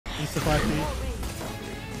He's the 5 feet.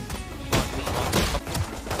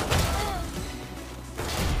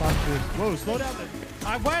 Whoa, slow down.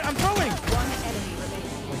 What? I'm throwing.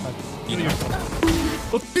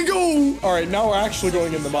 Let's go! Alright, now we're actually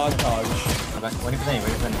going in the montage.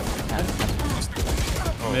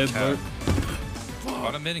 Mid.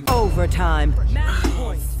 Overtime.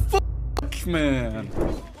 Fuck, man.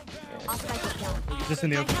 Just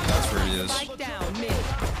in the open. That's where he is.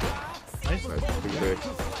 Nice.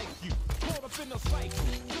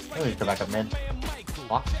 Oh, you go back up mid.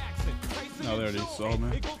 Walk. No, they already saw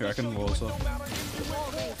me. Here, I can wall this up.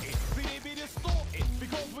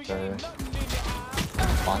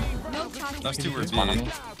 Spawn. That's two words. Spawn on me.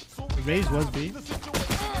 Raze was B.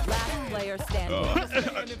 Last player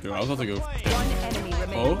standing. Dude, I was about to go. One enemy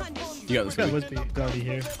remaining. Oh, you got this This guy guy. was B. He's already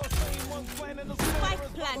here.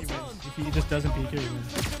 He just doesn't peek here.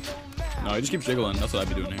 No, he just keeps jiggling. That's what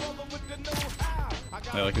I'd be doing here.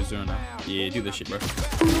 I like he's doing that. Yeah, do this shit, bro.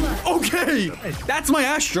 Okay! That's my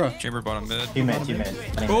Astra! Chamber bottom mid. Two mid.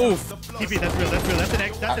 Oh! TP, that's real. That's an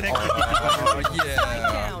X. That's an X. Oh,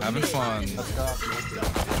 yeah. Having fun.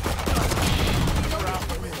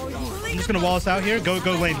 I'm just gonna wall us out here. Go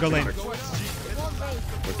lane.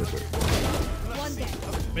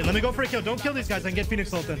 Wait, let me go for a kill. Don't kill these guys. I can get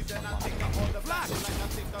Phoenix ult in.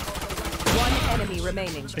 One enemy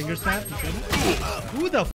remaining. Finger snap. Who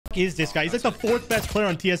the f is this guy? He's like the 4th best player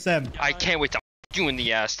on TSM. I can't wait to f you in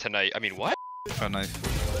the ass tonight. I mean, what? Oh, nice.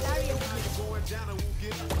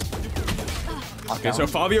 Okay, so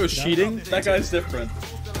Fabio's cheating? That guy's different.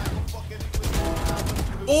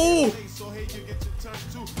 Oh!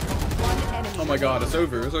 Oh my god, it's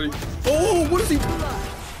over. It's already... Oh, what is he?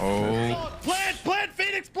 Oh. Plant,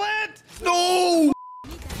 Phoenix, plant! No!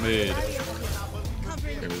 Mid.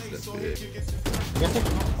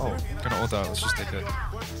 Oh. Gonna ult out. Let's just take it.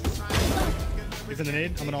 He's in the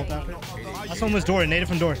nade. I'm gonna ult after. That's almost door. Nade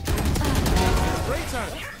from door.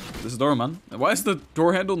 This is door, man. Why is the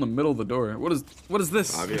door handle in the middle of the door? What is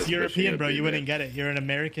this? It's European, bro. You wouldn't get it. You're an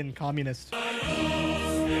American communist.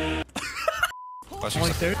 Flashing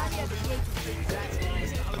Only second. third.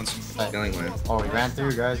 Oh, we ran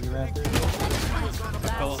through, guys. We ran through.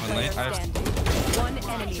 One lane. I have... One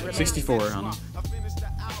enemy remaining. 64, Hannah.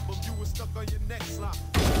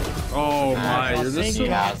 Oh my, you're this so...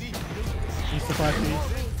 Yeah. He's the 5 feet.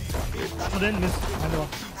 Put in, miss.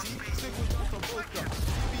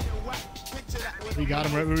 We got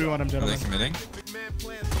him right where we want him, Are they gentlemen. committing?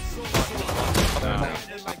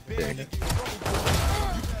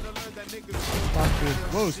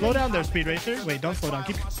 Whoa, slow down there, Speed Racer. Wait, don't slow down.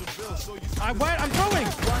 Keep. What? I'm throwing!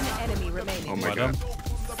 One enemy remaining. Oh my god.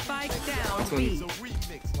 Spike down. B. Oh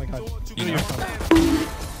my god. You know.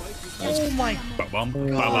 Oh my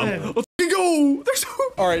god. Let's go!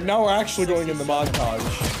 Alright, now we're actually going in the montage.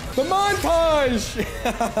 The montage!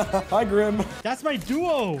 Hi, Grim. That's my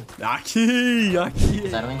duo. Is that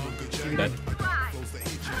me? Dead.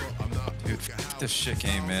 Dude, this shit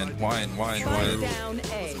game, man. Wine. Spike down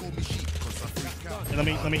A. Hey, let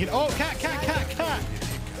me hit. Oh, cat.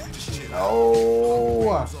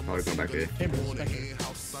 Oh. Probably going back there.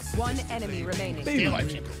 One enemy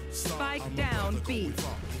remaining. Spike down B.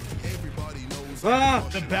 Ah,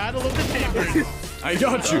 the battle of the chambers. I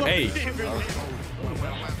got you. Hey.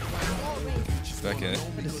 Back in.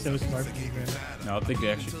 That is so smart. No, I think they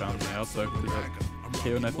actually found me out, so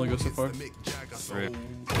KO knife only goes so far. Right.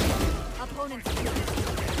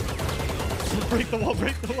 Break the wall.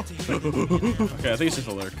 Okay, I think it's just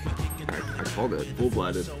a lurk. I called it.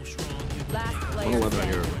 Full-blooded. Last player 111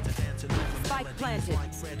 here. standing. Spike planted.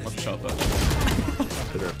 Let's shot that.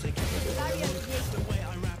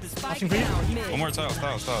 Spike down mid. One more tiles.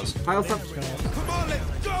 I'll stop.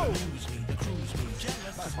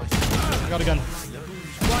 Got a gun.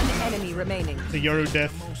 One enemy remaining. The Yoru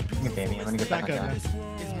diff. You can pay me. I'm gonna get back Back on up, gun.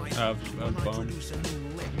 man. I have bomb.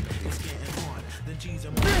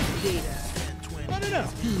 No.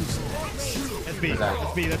 That's B.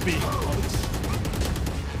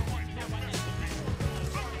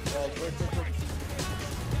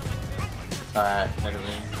 Alright, negative.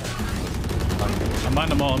 I'm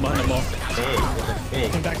behind them all.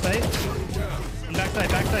 Big. I'm backside.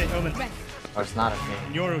 Omen. Oh, it's not a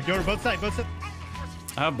thing. Yoru, both sides.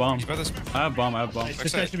 I have bomb. He's about this. I have bomb.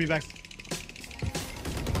 This guy should be back.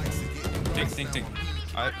 Think.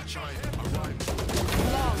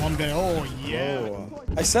 One guy. Oh, yeah.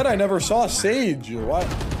 I said I never saw Sage. What?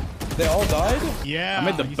 They all died? Yeah. I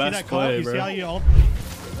made the you best see that play, You bro. see how you all...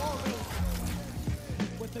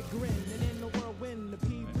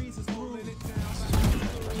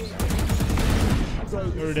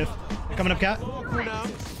 Yoru diff. Coming up, cat.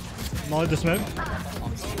 Molly the smoke.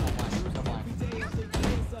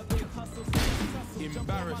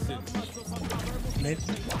 Nate.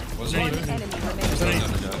 Was Nate. it? One enemy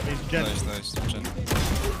remaining. Jet. Nice. Jen.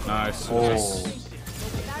 Nice. Oh.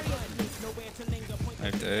 I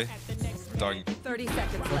have to A. Dog. 30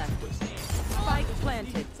 seconds left. Spike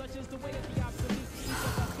planted.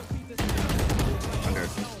 Under.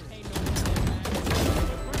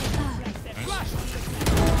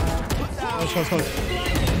 Close.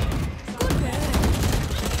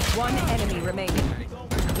 One enemy remaining.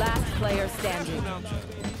 Last player standing.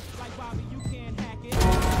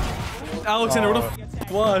 Aleksandar, what a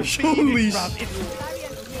flush. Holy shit.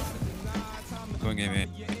 Going game A.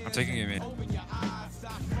 I'm taking game A.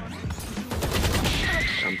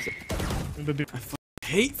 I'm so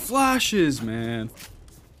Hate flashes, man.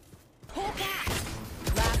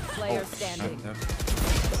 Last player standing.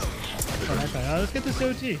 Alright, let's get this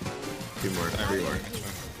OT. 2 more. 3 more.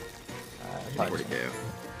 40 KO.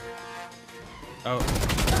 Oh.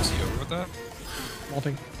 Is he over with that?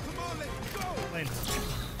 Molting. Lane.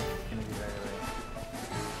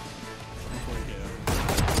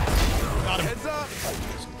 Got him.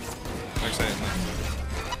 Excited.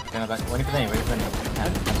 Gonna back. Waiting for the name.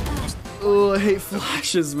 Oh, I hate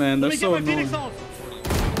flashes, man. They're Let me so get my annoying. Phoenix off.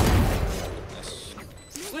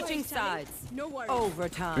 Switching sides. No worries. We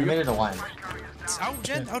Overtime. made it a 1. Out,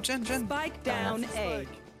 Jen. Spike down A.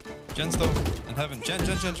 Jen's though in heaven. Jen.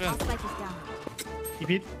 Keep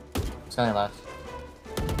it. Scanning last.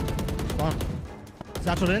 Come on.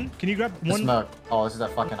 Satchel in. Can you grab The one? smoke. Oh, this is a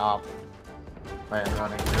fucking op. Right, I'm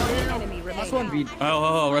running. One enemy Last remaining. one.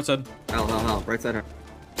 Oh, right side. Hell. Right side. Wait,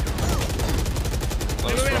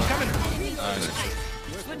 I'm coming. Nice.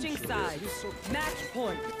 Switching sides. Match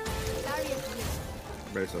point.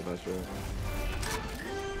 Very so fast, bro.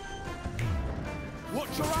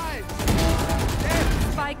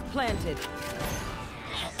 Spike planted.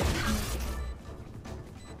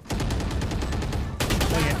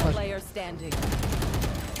 Last player standing.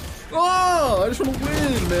 Oh, I just want to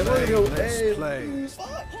win, man. I want to go A.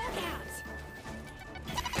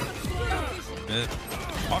 Mid.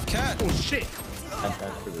 Off cat. Oh shit.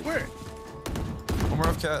 Where? One more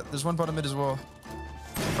off cat. There's one bottom mid as well.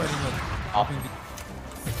 Fighting mid.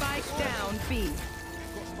 Spike down B.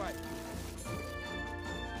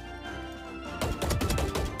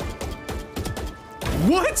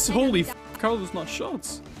 What? Holy f***. Carl was not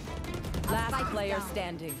shots. Last player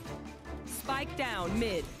standing. Spike down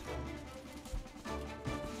mid.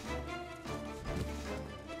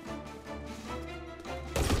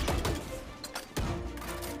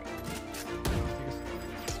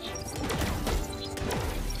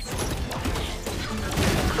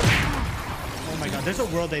 Oh my god, there's a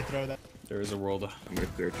world they throw that. There is a world. I'm gonna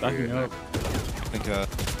clear Backing tree. up. I think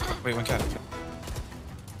wait, one cat.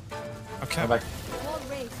 Okay. Go back.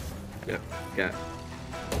 Yeah.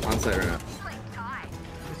 On site right now.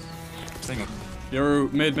 Single.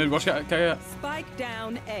 Yoru, mid, watch cat. Spike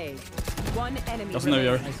down A. One enemy Doesn't know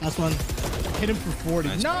remaining. Yoru. Nice. Last one. Hit him for 40.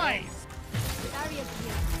 Nice. Nice.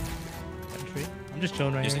 Entry. I'm just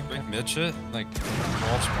chilling right You here. think mid shit? Like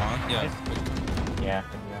wall spawn? Yeah. Yeah.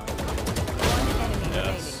 One enemy remaining.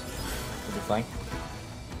 Yes. Is it flank?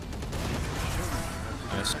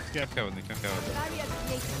 Nice. Keep going. I'm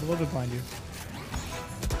a little bit behind you.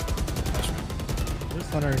 This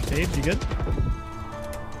Hunter saved. You good?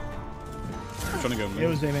 I'm trying to go It mid.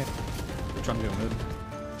 was A man. I'm trying to go mid.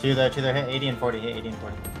 Two there. Hit 80 and 40. Hit 80 and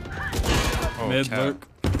 40. Oh, Mid, cat. lurk.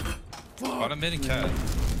 Bottom mid and cat.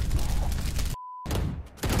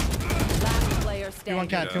 Last player Two standing. one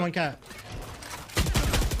cat. Two one cat.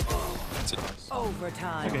 That's it.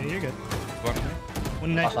 Overtime. Okay, you're good. Bottom.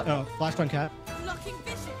 One nice. Flash Oh, flash one cat.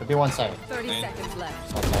 Could be one side. 30 Hey. seconds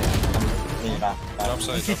left. One side. Lean back.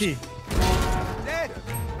 Upside. CT.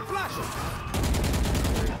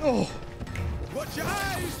 Oh.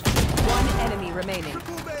 One enemy remaining.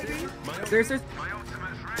 There's.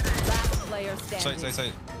 Last player standing.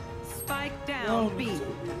 Side. Spike down B.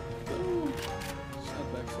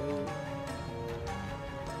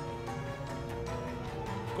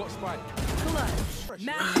 Clutch.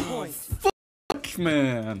 Match point. Fuck,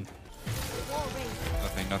 man.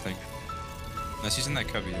 Nothing. Unless he's in that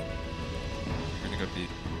cubby. We're gonna go B.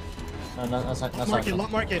 No, that's not.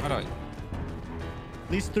 Market. How do I? At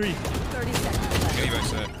least 3. 30 seconds left. Get you back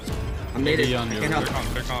set. I made it. Be on I your can't help.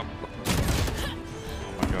 Clear comp.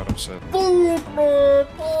 Oh my god, I'm set.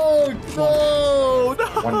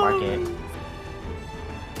 One market.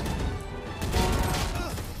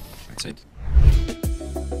 That's it.